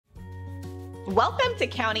Welcome to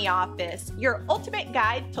County Office, your ultimate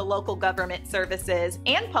guide to local government services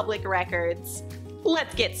and public records.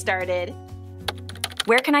 Let's get started.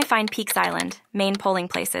 Where can I find Peaks Island, Maine polling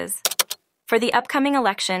places? For the upcoming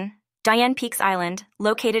election, Diane Peaks Island,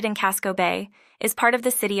 located in Casco Bay, is part of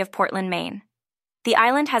the city of Portland, Maine. The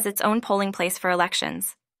island has its own polling place for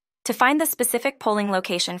elections. To find the specific polling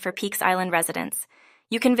location for Peaks Island residents,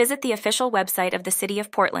 you can visit the official website of the City of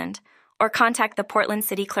Portland or contact the Portland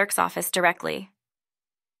City Clerk's office directly.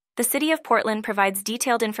 The City of Portland provides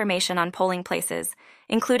detailed information on polling places,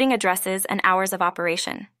 including addresses and hours of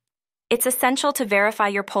operation. It's essential to verify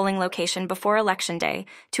your polling location before Election Day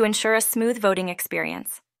to ensure a smooth voting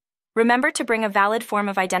experience. Remember to bring a valid form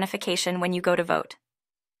of identification when you go to vote.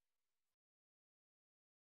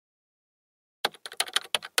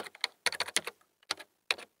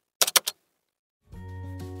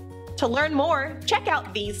 To learn more, check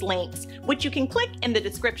out these links, which you can click in the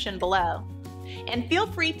description below. And feel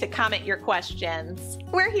free to comment your questions.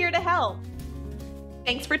 We're here to help.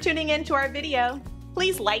 Thanks for tuning in to our video.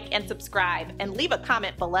 Please like and subscribe and leave a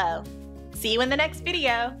comment below. See you in the next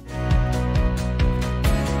video.